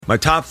My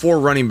top 4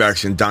 running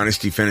backs in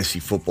Dynasty Fantasy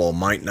Football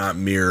might not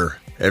mirror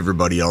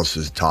everybody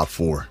else's top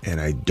 4,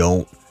 and I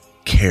don't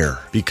care,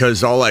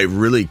 because all I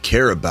really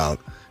care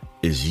about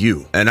is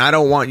you. And I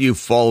don't want you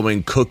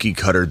following cookie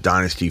cutter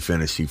Dynasty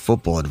Fantasy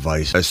Football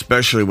advice,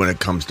 especially when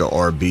it comes to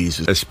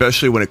RBs,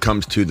 especially when it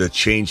comes to the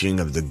changing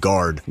of the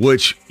guard,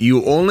 which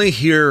you only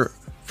hear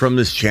from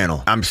this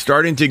channel. I'm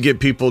starting to get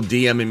people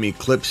DMing me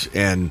clips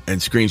and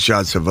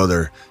screenshots of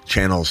other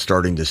channels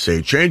starting to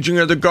say, changing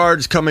of the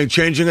guards coming,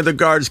 changing of the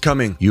guards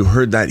coming. You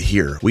heard that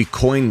here. We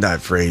coined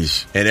that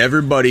phrase, and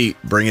everybody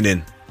bring it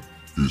in.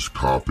 Is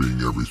copying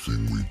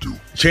everything we do.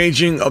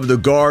 Changing of the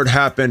guard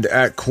happened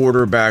at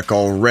quarterback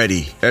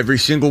already. Every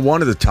single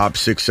one of the top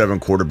 6-7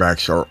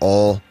 quarterbacks are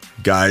all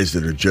guys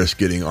that are just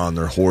getting on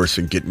their horse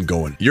and getting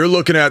going. You're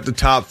looking at the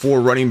top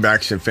 4 running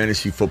backs in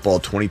fantasy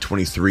football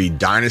 2023,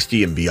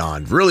 Dynasty and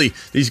beyond. Really,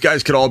 these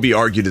guys could all be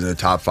argued in the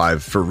top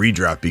 5 for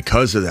redraft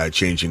because of that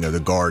changing of the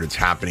guard. It's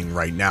happening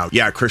right now.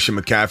 Yeah, Christian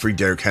McCaffrey,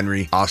 Derrick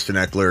Henry, Austin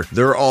Eckler,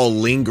 they're all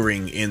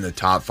lingering in the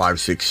top 5,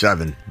 6,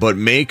 7. But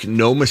make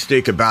no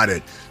mistake about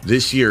it,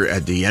 this year,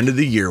 at the end of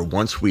the year,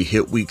 once we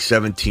hit week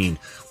 17,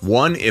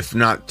 1, if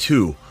not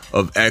 2,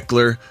 of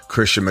Eckler,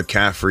 Christian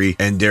McCaffrey,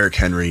 and Derrick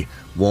Henry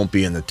won't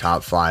be in the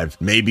top 5,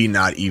 maybe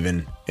not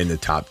even in the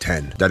top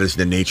 10. That is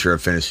the nature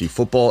of fantasy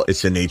football.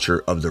 It's the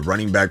nature of the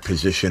running back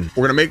position.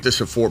 We're going to make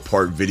this a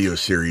 4-part video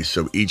series,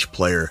 so each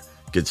player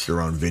gets their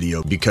own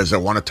video, because I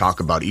want to talk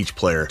about each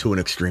player to an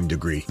extreme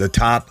degree. The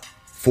top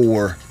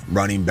 4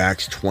 running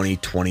backs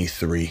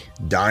 2023.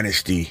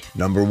 Dynasty,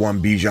 number 1,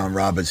 Bijan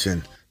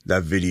Robinson.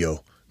 That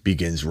video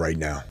begins right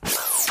now.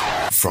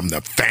 From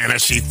the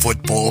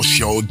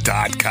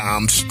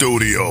FantasyFootballShow.com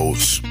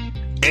studios,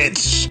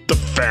 it's the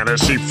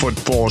Fantasy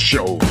Football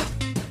Show.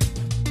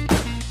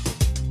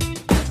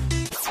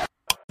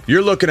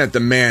 You're looking at the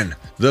man,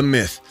 the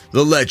myth,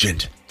 the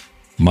legend.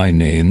 My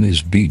name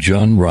is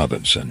Bijan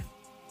Robinson.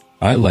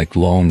 I like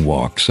long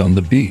walks on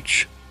the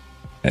beach.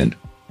 And,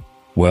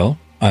 well,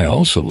 I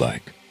also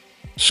like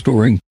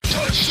scoring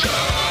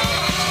touchdowns.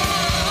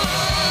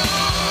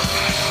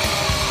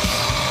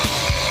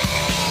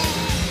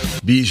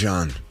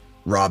 Bijan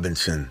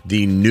Robinson,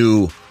 the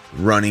new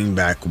running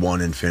back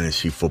 1 in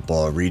fantasy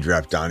football. A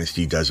redraft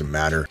dynasty doesn't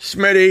matter.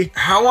 Smitty,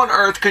 how on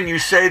earth can you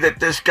say that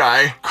this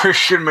guy,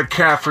 Christian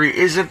McCaffrey,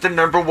 isn't the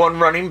number 1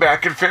 running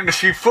back in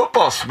fantasy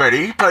football,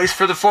 Smitty? He plays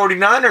for the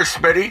 49ers,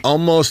 Smitty.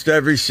 Almost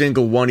every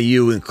single one of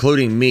you,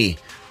 including me,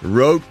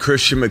 wrote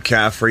Christian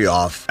McCaffrey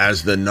off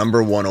as the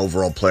number 1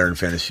 overall player in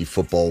fantasy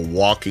football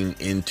walking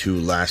into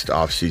last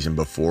offseason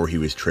before he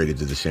was traded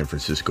to the San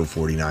Francisco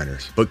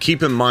 49ers. But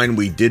keep in mind,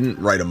 we didn't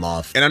write him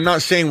off. And I'm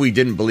not saying we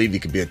didn't believe he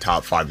could be a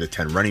top 5 to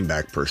 10 running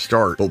back per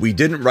start, but we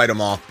didn't write him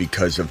off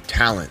because of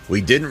talent.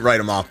 We didn't write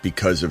him off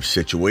because of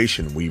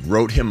situation. We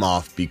wrote him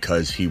off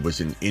because he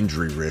was an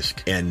injury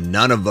risk, and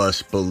none of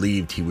us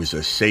believed he was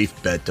a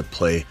safe bet to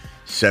play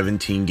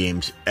 17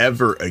 games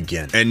ever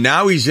again. And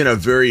now he's in a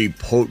very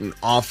potent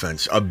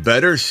offense, a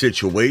better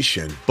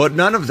situation, but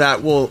none of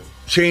that will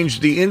change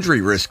the injury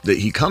risk that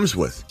he comes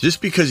with. Just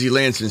because he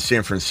lands in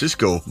San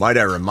Francisco, might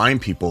I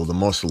remind people, the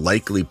most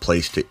likely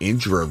place to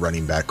injure a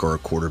running back or a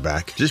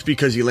quarterback, just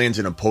because he lands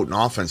in a potent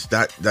offense,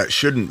 that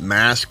shouldn't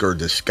mask or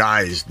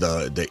disguise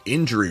the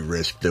injury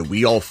risk that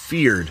we all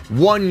feared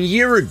 1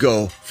 year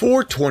ago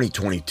for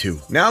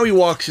 2022. Now he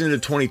walks into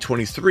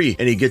 2023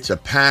 and he gets a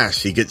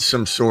pass. He gets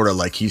some sort of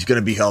like, he's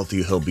going to be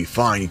healthy, he'll be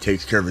fine, he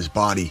takes care of his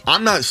body.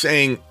 I'm not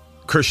saying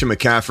Christian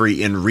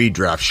McCaffrey in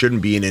redraft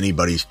shouldn't be in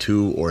anybody's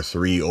 2 or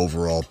 3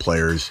 overall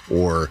players,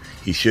 or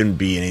he shouldn't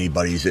be in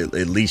anybody's at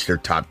least their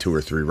top 2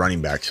 or 3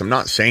 running backs. I'm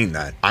not saying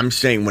that. I'm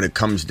saying when it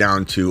comes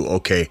down to,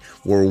 okay,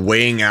 we're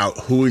weighing out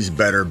who is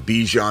better,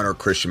 Bijan or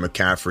Christian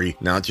McCaffrey,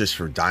 not just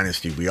for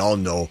Dynasty. We all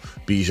know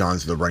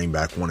Bijan's the running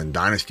back 1 in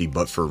Dynasty,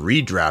 but for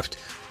redraft,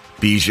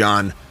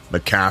 Bijan,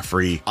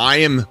 McCaffrey. I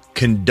am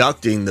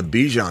conducting the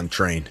Bijan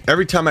train.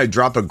 Every time I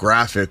drop a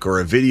graphic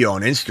or a video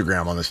on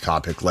Instagram on this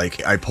topic,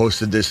 like I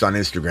posted this on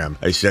Instagram,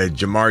 I said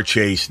Jamar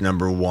Chase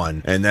number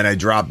 1, and then I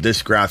dropped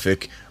this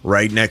graphic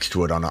right next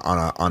to it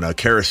on a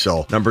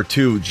carousel. Number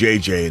 2,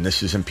 JJ, and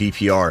this is in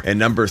PPR, and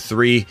number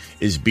 3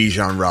 is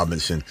Bijan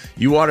Robinson.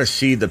 You ought to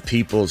see the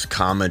people's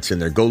comments in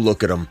there. Go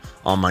look at them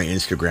on my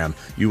Instagram.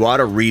 You ought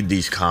to read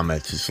these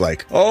comments. It's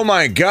like, oh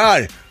my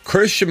God,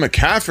 Christian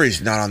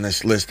McCaffrey's not on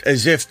this list,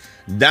 as if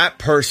that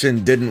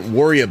person didn't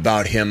worry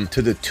about him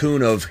to the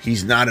tune of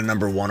he's not a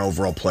number 1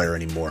 overall player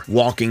anymore.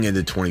 Walking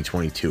into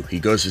 2022, he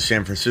goes to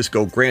San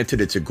Francisco. Granted,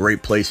 it's a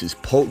great place, it's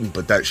potent,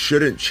 but that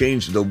shouldn't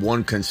change the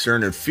one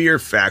concern and fear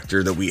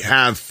factor that we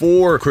have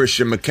for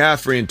Christian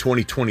McCaffrey in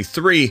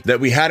 2023 that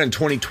we had in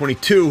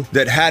 2022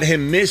 that had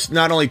him miss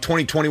not only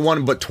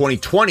 2021 but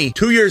 2020.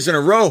 2 years in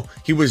a row,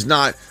 he was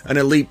not an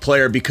elite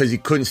player because he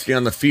couldn't stay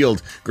on the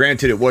field.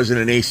 Granted, it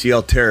wasn't an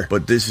ACL tear,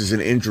 but this is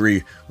an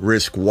injury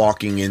risk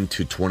walking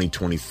into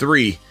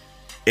 2023.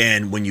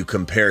 And when you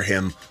compare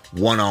him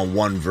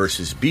one-on-one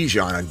versus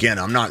Bijan, again,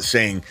 I'm not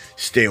saying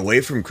stay away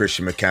from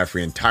Christian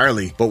McCaffrey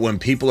entirely, but when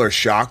people are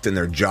shocked and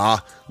their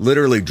jaw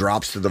literally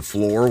drops to the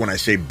floor when I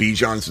say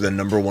Bijan's the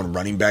number one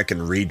running back in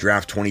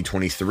redraft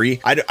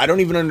 2023, I don't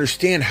even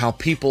understand how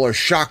people are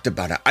shocked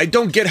about it. I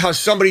don't get how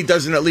somebody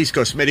doesn't at least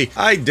go, Smitty,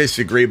 I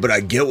disagree, but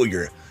I get what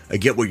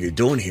you're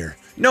doing here.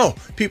 No,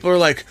 people are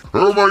like,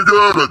 oh my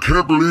God, I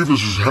can't believe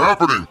this is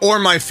happening. Or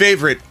my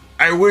favorite,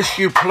 I wish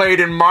you played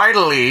in my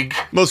league.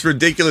 Most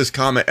ridiculous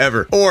comment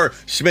ever. Or,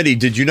 Smitty,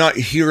 did you not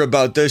hear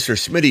about this? Or,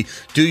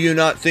 Smitty, do you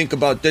not think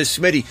about this?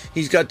 Smitty,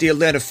 he's got the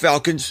Atlanta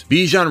Falcons.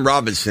 Bijan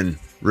Robinson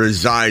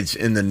resides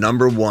in the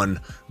number one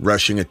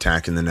rushing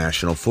attack in the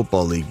National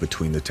Football League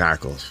between the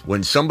tackles.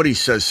 When somebody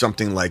says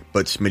something like,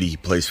 but Smitty, he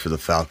plays for the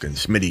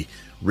Falcons. Smitty,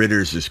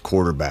 Ritter's his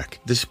quarterback.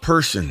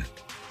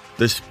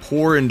 This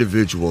poor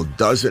individual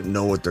doesn't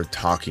know what they're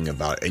talking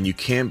about, and you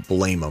can't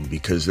blame them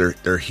because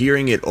they're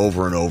hearing it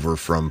over and over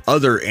from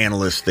other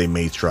analysts they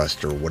may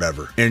trust or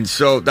whatever. And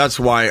so that's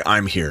why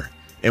I'm here.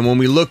 And when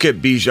we look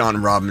at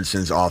Bijan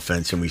Robinson's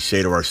offense and we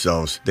say to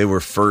ourselves, they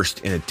were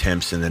first in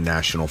attempts in the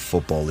National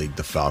Football League,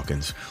 the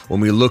Falcons. When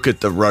we look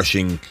at the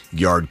rushing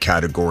yard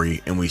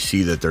category and we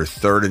see that they're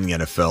third in the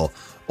NFL,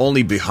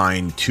 only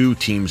behind two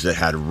teams that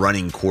had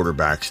running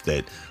quarterbacks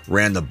that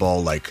ran the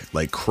ball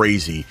like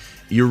crazy,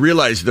 you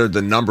realize they're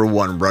the number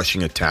one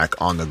rushing attack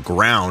on the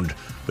ground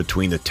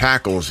between the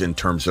tackles in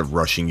terms of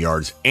rushing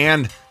yards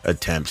and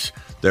attempts.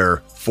 They're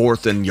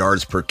fourth in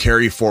yards per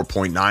carry,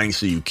 4.9,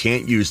 so you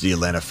can't use the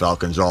Atlanta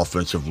Falcons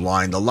offensive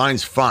line. The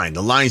line's fine.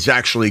 The line's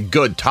actually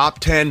good. Top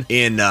 10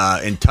 in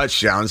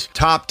touchdowns,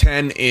 top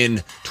 10 in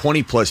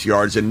 20-plus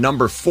yards, and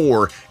number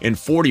 4 in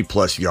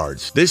 40-plus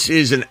yards. This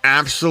is an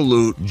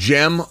absolute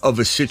gem of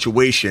a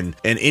situation,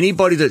 and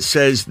anybody that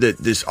says that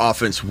this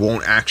offense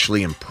won't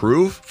actually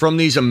improve from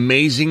these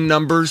amazing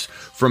numbers,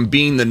 from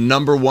being the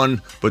number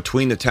one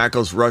between the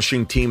tackles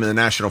rushing team in the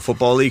National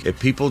Football League, if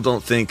people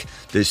don't think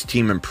this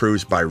team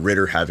improves by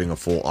Ritter having a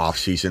full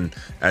offseason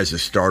as a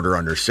starter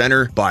under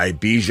center, by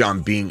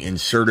Bijan being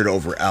inserted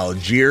over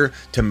Algier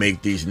to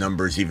make these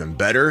numbers even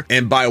better,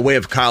 and by way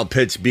of Kyle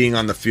Pitts being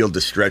on the field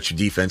to stretch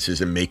defenses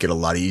and make it a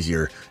lot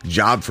easier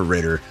job for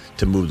Ritter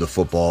to move the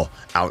football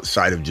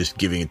outside of just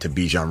giving it to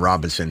Bijan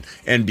Robinson.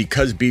 And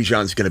because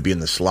Bijan's going to be in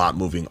the slot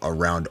moving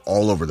around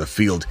all over the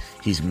field,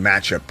 he's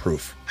matchup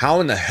proof. How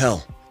in the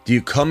hell do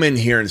you come in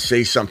here and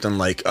say something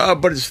like, oh,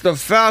 but it's the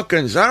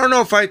Falcons. I don't know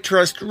if I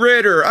trust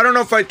Ritter. I don't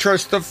know if I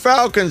trust the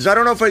Falcons. I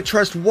don't know if I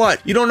trust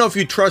what? You don't know if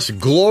you trust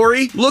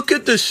glory? Look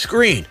at the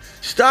screen.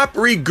 Stop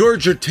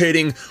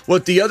regurgitating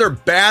what the other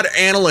bad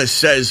analyst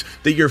says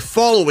that you're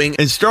following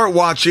and start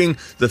watching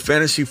the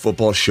Fantasy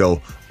Football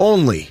Show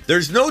only.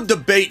 There's no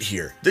debate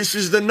here. This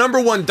is the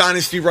number one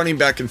dynasty running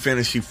back in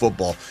fantasy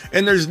football,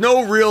 and there's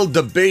no real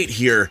debate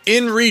here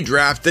in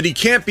redraft that he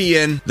can't be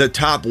in the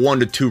top 1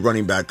 to 2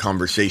 running back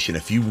conversation.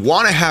 If you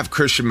want to have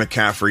Christian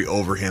McCaffrey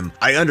over him,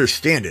 I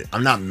understand it.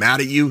 I'm not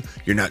mad at you.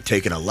 You're not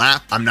taking a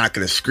lap. I'm not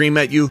going to scream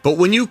at you. But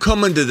when you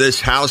come into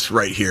this house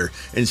right here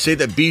and say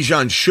that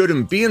Bijan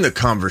shouldn't be in the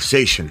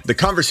conversation,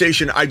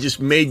 I just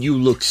made you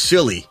look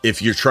silly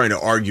if you're trying to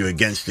argue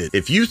against it.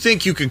 If you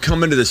think you can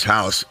come into this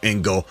house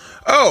and go,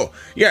 oh,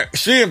 yeah,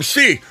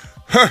 CMC,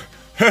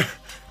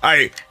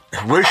 I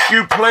wish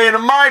you played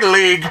in my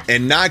league,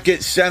 and not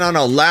get sent on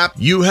a lap,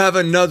 you have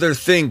another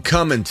thing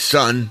coming,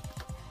 son.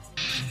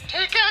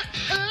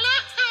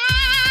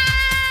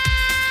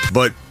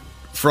 But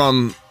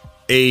from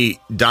a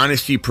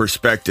dynasty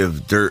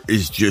perspective, there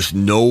is just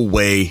no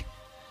way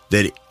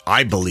that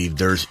I believe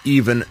there's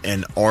even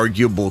an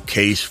arguable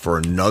case for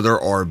another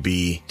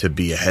RB to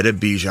be ahead of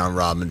Bijan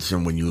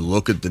Robinson when you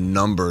look at the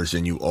numbers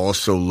and you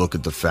also look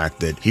at the fact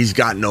that he's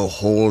got no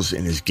holes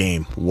in his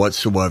game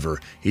whatsoever.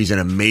 He's an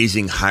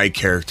amazing high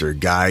character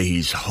guy.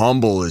 He's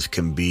humble as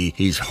can be.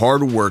 He's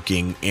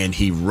hardworking, and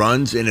he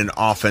runs in an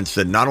offense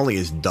that not only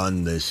has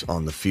done this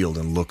on the field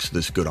and looks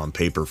this good on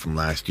paper from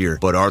last year,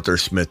 but Arthur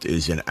Smith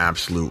is an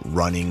absolute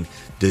running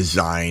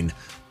design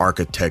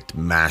architect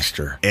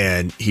master,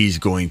 and he's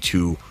going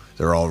to,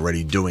 they're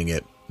already doing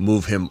it,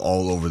 move him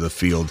all over the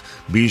field.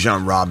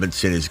 Bijan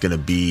Robinson is going to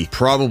be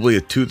probably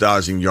a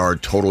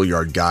 2,000-yard total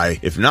yard guy.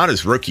 If not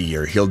his rookie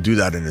year, he'll do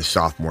that in his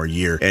sophomore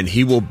year. And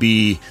he will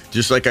be,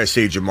 just like I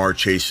say, Jamar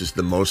Chase is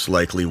the most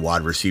likely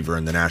wide receiver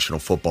in the National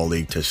Football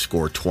League to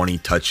score 20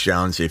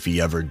 touchdowns if he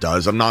ever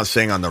does. I'm not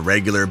saying on the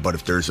regular, but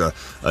if there's a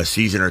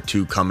season or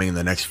two coming in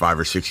the next 5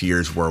 or 6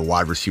 years where a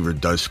wide receiver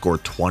does score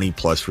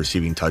 20-plus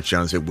receiving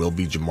touchdowns, it will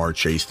be Jamar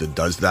Chase that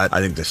does that.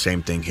 I think the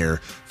same thing here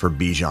for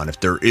Bijan. If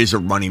there is a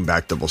running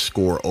back that will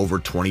score for over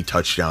 20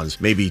 touchdowns,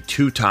 maybe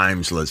 2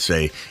 times, let's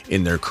say,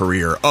 in their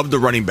career. Of the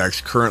running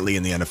backs currently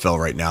in the NFL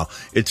right now,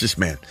 it's this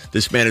man.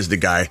 This man is the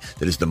guy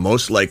that is the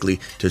most likely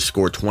to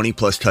score 20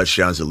 plus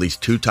touchdowns at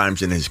least 2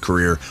 times in his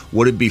career.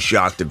 Wouldn't be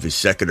shocked if his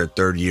second or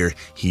third year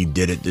he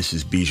did it. This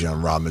is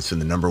Bijan Robinson,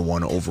 the number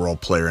 1 overall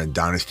player in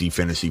Dynasty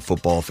Fantasy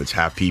Football, if it's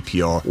half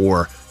PPR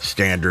or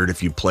standard.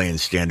 If you play in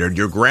standard,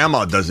 your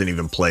grandma doesn't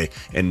even play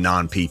in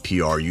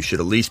non-PPR. You should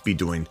at least be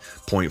doing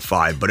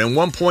 0.5. But in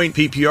 1 point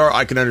PPR,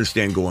 I can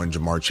understand going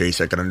Jamar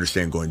Chase. I can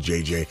understand going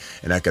JJ,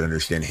 and I can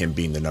understand him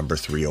being the number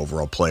 3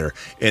 overall player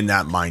in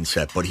that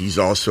mindset. But he's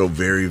also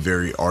very,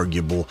 very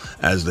arguable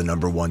as the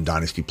number 1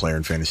 dynasty player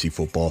in fantasy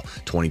football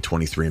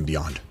 2023 and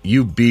beyond.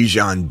 You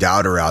Bijan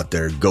doubter out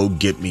there, go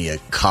get me a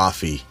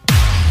coffee.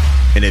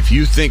 And if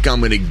you think I'm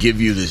going to give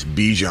you this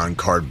Bijan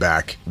card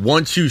back,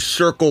 once you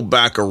circle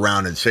back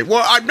around and say,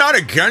 well, I'm not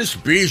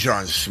against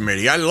Bijan,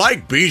 Smitty. I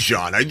like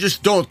Bijan. I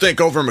just don't think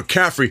over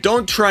McCaffrey.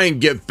 Don't try and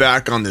get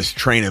back on this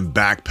train and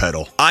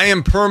backpedal. I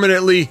am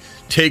permanently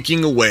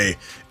taking away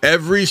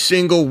every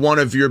single one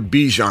of your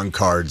Bijan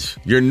cards.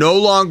 You're no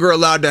longer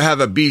allowed to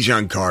have a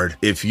Bijan card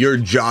if your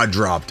jaw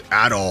dropped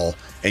at all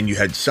and you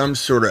had some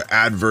sort of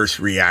adverse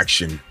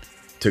reaction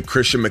to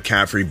Christian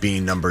McCaffrey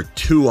being number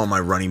 2 on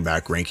my running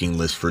back ranking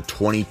list for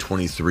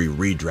 2023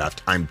 redraft.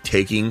 I'm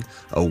taking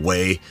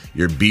away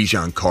your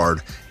Bijan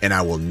card, and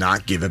I will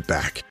not give it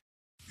back.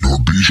 Your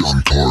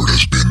Bijan card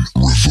has been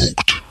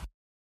revoked.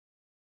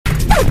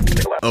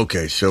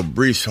 Okay, so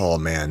Breece Hall,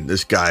 man,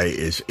 this guy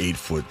is 8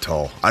 foot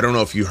tall. I don't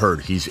know if you heard,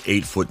 he's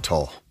 8 foot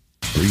tall.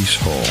 Breece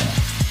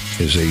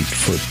Hall is 8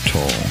 foot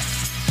tall.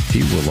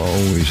 He will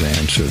always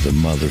answer the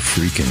mother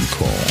freaking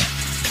call.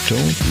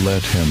 Don't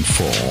let him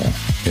fall.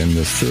 In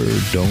the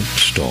third, don't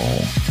stall.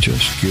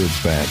 Just give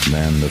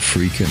Batman the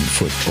freaking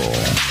football.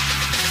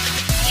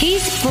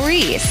 He's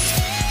Breece.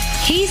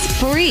 He's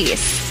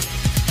Breece.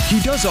 He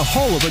does a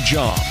hull of a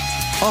job.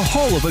 A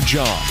hull of a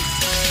job.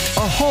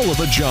 A hull of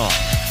a job.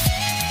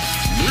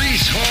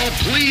 Breece Hall,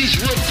 please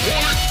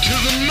report to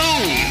the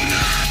moon.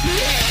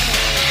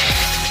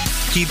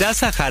 He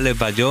does a hell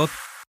of a job.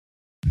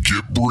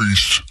 Get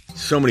Breece.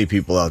 So many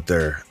people out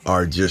there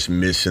are just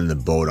missing the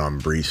boat on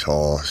Breece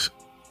Hall.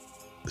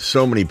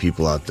 So many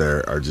people out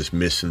there are just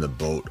missing the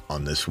boat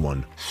on this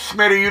one.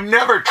 Smitty, you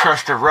never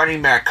trust a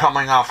running back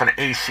coming off an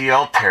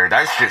ACL tear.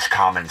 That's just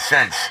common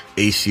sense.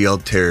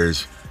 ACL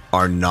tears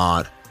are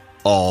not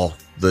all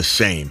the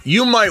same.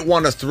 You might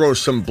want to throw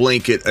some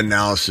blanket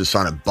analysis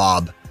on it,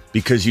 Bob,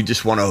 because you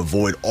just want to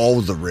avoid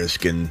all the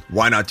risk, and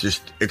why not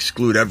just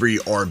exclude every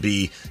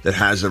RB that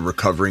has a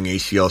recovering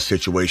ACL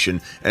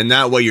situation, and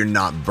that way you're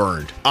not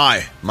burned.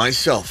 I,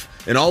 myself,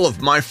 and all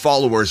of my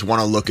followers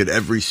want to look at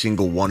every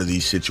single one of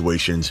these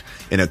situations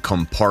in a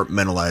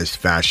compartmentalized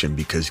fashion,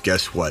 because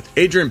guess what?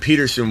 Adrian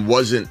Peterson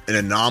wasn't an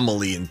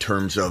anomaly in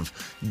terms of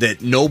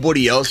that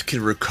nobody else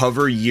can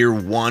recover year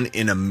 1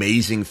 in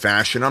amazing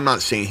fashion. I'm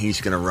not saying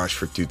he's going to rush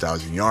for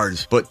 2,000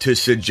 yards, but to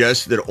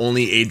suggest that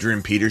only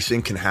Adrian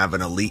Peterson can have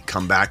an elite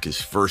comeback his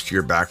first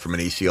year back from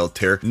an ACL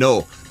tear,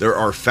 no, there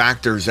are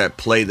factors at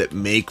play that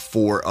make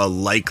for a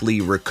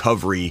likely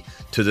recovery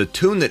to the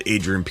tune that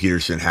Adrian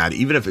Peterson had.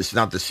 Even if it's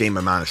not the same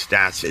amount of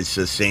stats, it's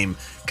the same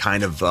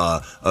kind of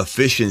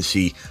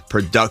efficiency,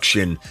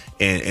 production,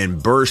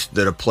 and burst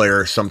that a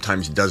player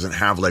sometimes doesn't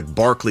have, like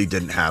Barkley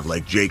didn't have,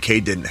 like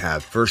JK didn't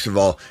have. First of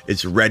all,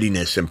 it's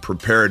readiness and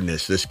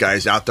preparedness. This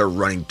guy's out there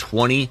running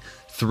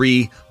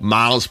 23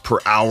 miles per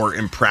hour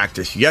in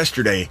practice.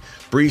 Yesterday,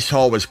 Breece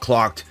Hall was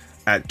clocked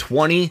at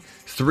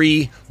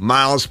 23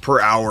 miles per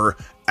hour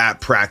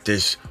at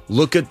practice.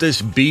 Look at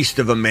this beast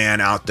of a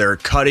man out there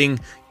cutting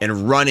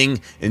and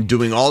running and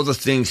doing all the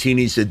things he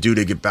needs to do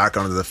to get back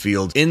onto the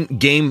field in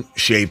game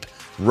shape,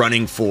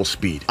 running full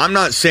speed. I'm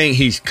not saying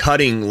he's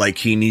cutting like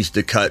he needs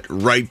to cut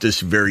right this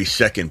very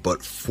second,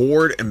 but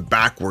forward and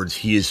backwards,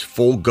 he is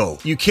full go.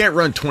 You can't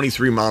run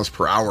 23 miles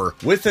per hour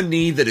with a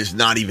knee that is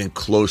not even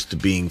close to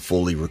being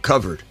fully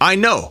recovered. I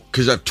know,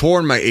 because I've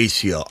torn my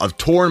ACL, I've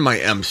torn my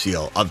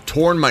MCL, I've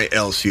torn my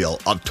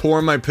LCL, I've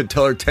torn my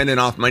patellar tendon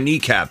off my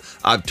kneecap,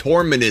 I've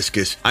torn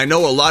meniscus. I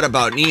know a lot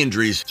about knee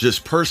injuries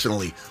just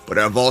personally, but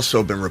I've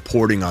also been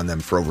reporting on them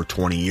for over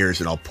 20 years,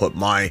 and I'll put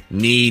my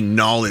knee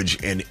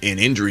knowledge and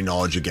injury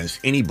knowledge against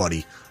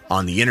anybody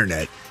on the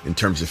internet in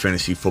terms of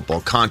fantasy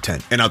football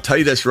content. And I'll tell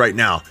you this right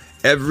now,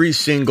 every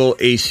single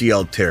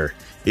ACL tear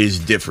is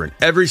different.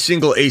 Every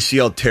single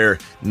ACL tear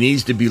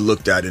needs to be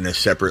looked at in a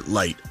separate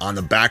light. On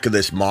the back of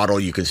this model,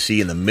 you can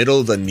see in the middle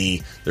of the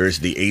knee, there's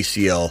the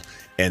ACL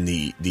and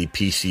the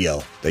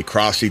PCL. They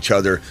cross each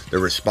other. They're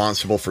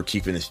responsible for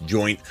keeping this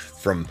joint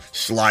from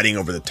sliding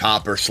over the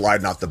top or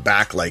sliding off the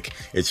back like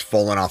it's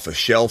falling off a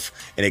shelf,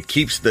 and it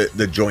keeps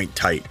the joint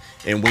tight.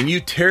 And when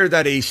you tear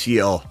that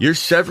ACL, you're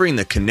severing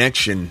the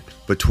connection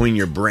between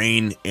your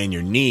brain and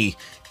your knee,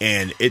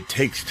 and it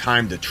takes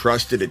time to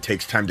trust it. It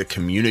takes time to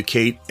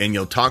communicate, and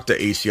you'll talk to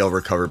ACL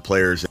recovered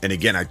players. And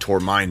again, I tore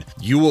mine.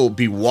 You will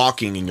be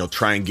walking and you'll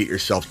try and get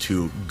yourself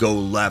to go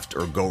left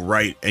or go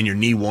right, and your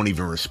knee won't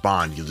even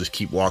respond. You'll just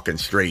keep walking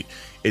straight.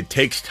 It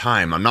takes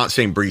time. I'm not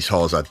saying Breece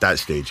Hall is at that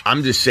stage.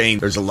 I'm just saying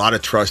there's a lot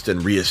of trust in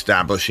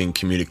reestablishing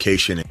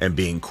communication and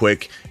being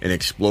quick and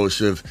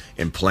explosive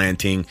and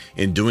planting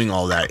and doing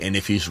all that. And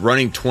if he's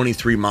running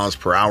 23 miles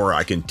per hour,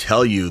 I can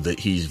tell you that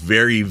he's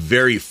very,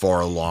 very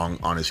far along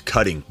on his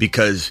cutting,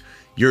 because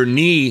your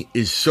knee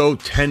is so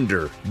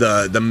tender.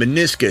 The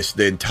meniscus,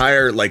 the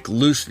entire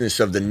looseness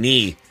of the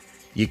knee,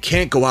 you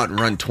can't go out and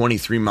run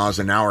 23 miles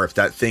an hour if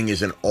that thing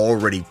isn't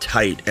already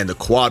tight and the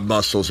quad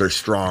muscles are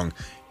strong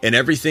and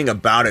everything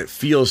about it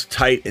feels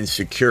tight and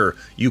secure.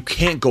 You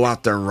can't go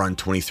out there and run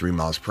 23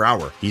 miles per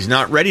hour. He's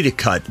not ready to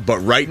cut, but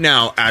right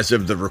now, as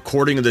of the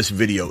recording of this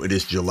video, it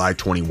is July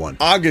 21.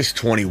 August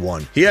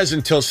 21. He has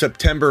until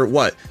September,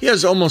 He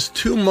has almost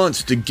 2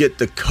 months to get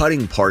the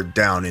cutting part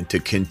down and to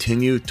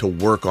continue to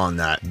work on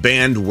that.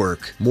 Band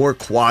work, more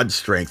quad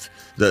strength.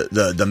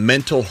 The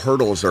mental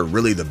hurdles are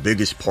really the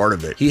biggest part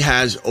of it. He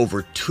has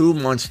over 2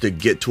 months to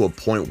get to a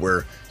point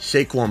where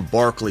Saquon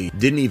Barkley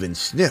didn't even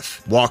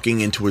sniff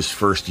walking into his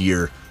first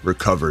year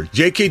recovered.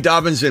 J.K.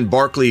 Dobbins and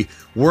Barkley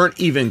weren't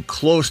even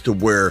close to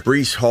where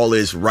Breece Hall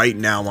is right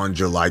now on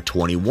July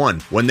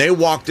 21. When they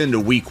walked into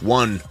week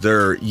 1,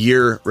 their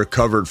year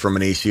recovered from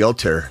an ACL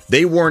tear,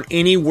 they weren't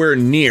anywhere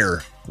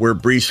near where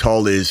Breece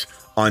Hall is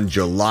on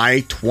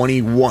July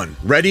 21.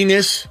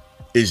 Readiness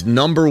is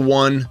number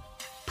one,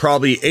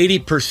 probably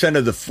 80%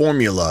 of the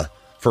formula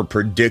for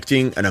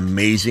predicting an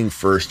amazing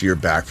first year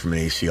back from an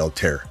ACL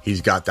tear.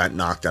 He's got that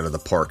knocked out of the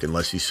park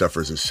unless he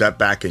suffers a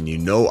setback, and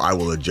I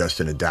will adjust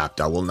and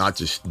adapt. I will not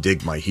just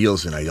dig my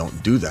heels in. I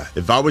don't do that.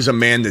 If I was a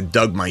man that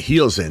dug my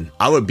heels in,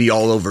 I would be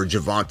all over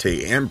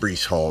Javonte and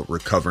Breece Hall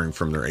recovering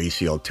from their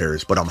ACL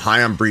tears, but I'm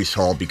high on Breece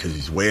Hall because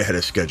he's way ahead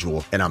of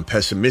schedule, and I'm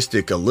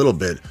pessimistic a little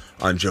bit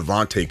on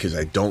Javonte because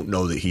I don't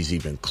know that he's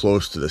even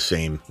close to the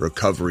same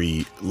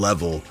recovery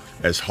level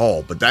as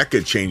Hall, but that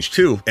could change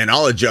too. And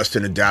I'll adjust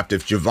and adapt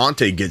if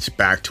Javonte gets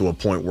back to a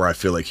point where I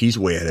feel like he's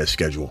way ahead of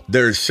schedule.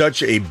 There's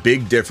such a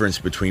big difference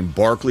between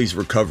Barkley's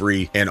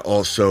recovery and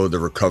also the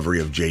recovery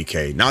of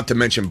JK. Not to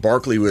mention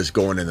Barkley was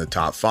going in the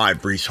top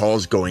 5. Breece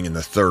Hall's going in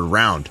the 3rd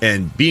round.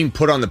 And being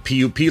put on the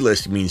PUP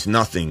list means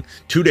nothing.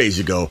 2 days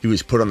ago, he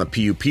was put on the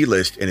PUP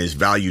list and his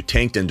value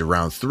tanked into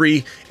round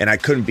 3. And I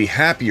couldn't be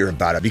happier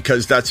about it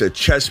because that's a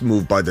chess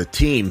move by the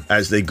team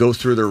as they go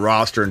through their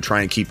roster and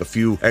try and keep a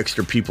few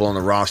extra people on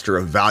the roster,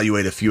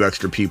 evaluate a few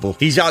extra people.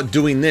 He's out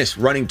doing this,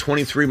 running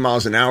 23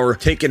 miles an hour,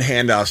 taking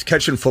handoffs,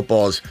 catching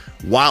footballs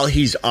while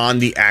he's on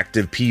the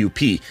active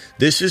PUP.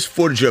 This is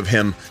footage of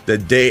him the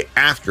day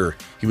after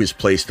he was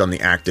placed on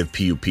the active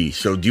PUP.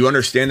 So do you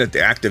understand that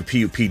the active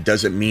PUP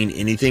doesn't mean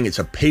anything? It's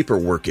a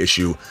paperwork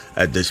issue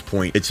at this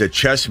point. It's a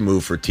chess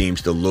move for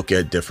teams to look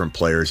at different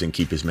players and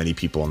keep as many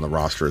people on the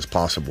roster as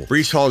possible.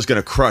 Breece Hall is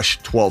going to crush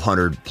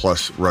 1,200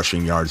 plus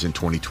rushing yards in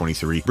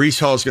 2023. Breece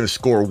Hall is going to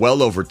score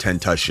well over 10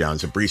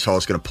 touchdowns, and Breece Hall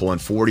is going to pull in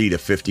 40 to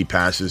 50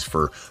 passes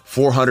for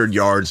 400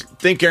 yards.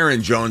 Think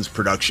Aaron Jones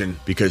production,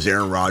 because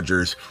Aaron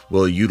Rodgers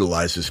will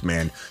utilize this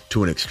man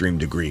to an extreme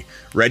degree.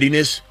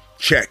 Readiness?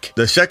 Check.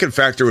 The second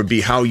factor would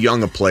be how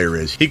young a player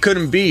is. He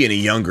couldn't be any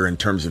younger in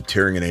terms of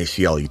tearing an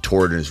ACL. He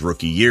tore it in his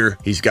rookie year.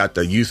 He's got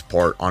the youth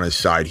part on his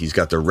side. He's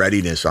got the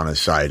readiness on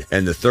his side.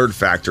 And the third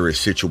factor is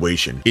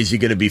situation. Is he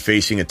going to be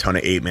facing a ton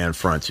of 8-man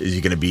fronts? Is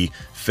he going to be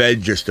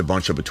fed just a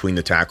bunch of between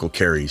the tackle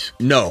carries?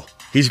 No.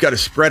 He's got a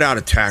spread out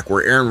attack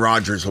where Aaron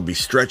Rodgers will be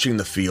stretching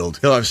the field.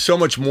 He'll have so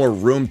much more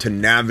room to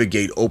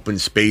navigate open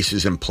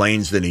spaces and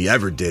planes than he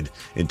ever did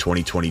in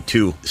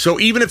 2022. So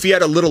even if he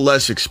had a little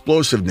less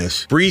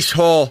explosiveness, Breece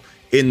Hall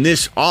in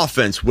this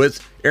offense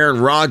with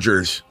Aaron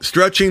Rodgers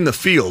stretching the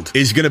field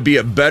is going to be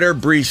a better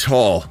Breece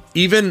Hall,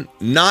 even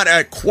not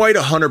at quite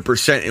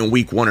 100% in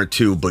week 1 or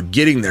 2, but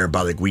getting there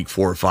by like week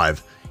 4 or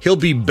 5. He'll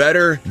be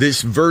better,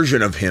 this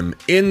version of him,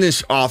 in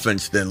this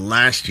offense than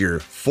last year,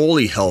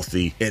 fully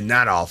healthy in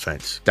that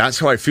offense. That's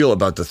how I feel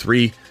about the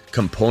 3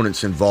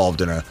 components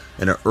involved in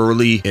an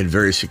early and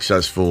very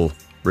successful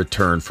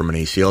return from an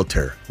ACL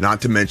tear. Not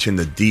to mention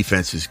the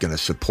defense is going to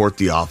support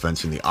the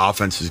offense, and the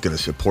offense is going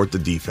to support the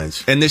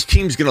defense. And this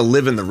team's going to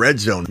live in the red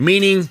zone,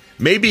 meaning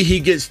maybe he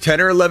gets 10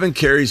 or 11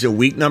 carries in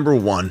week number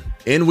 1,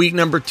 in week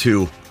number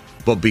 2,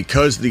 but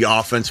because the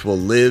offense will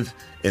live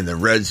in the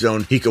red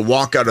zone, he could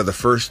walk out of the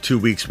first 2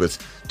 weeks with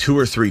 2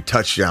 or 3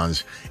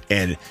 touchdowns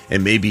and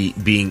maybe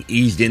being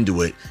eased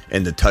into it,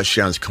 and the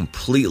touchdowns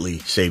completely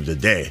save the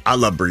day. I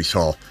love Breece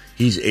Hall.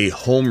 He's a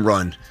home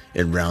run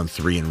in round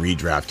 3 in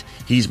redraft.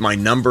 He's my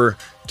number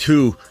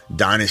 2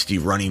 dynasty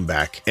running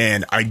back,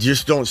 and I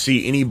just don't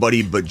see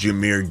anybody but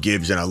Jahmyr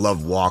Gibbs, and I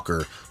love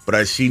Walker, but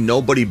I see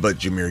nobody but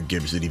Jahmyr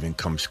Gibbs that even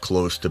comes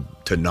close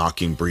to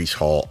knocking Breece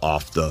Hall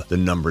off the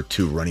number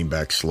 2 running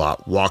back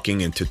slot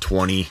walking into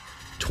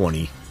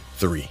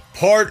 2023.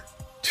 Part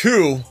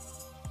 2,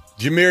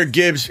 Jahmyr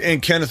Gibbs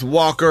and Kenneth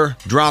Walker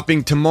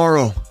dropping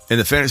tomorrow, and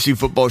the Fantasy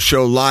Football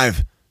Show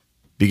Live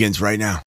begins right now.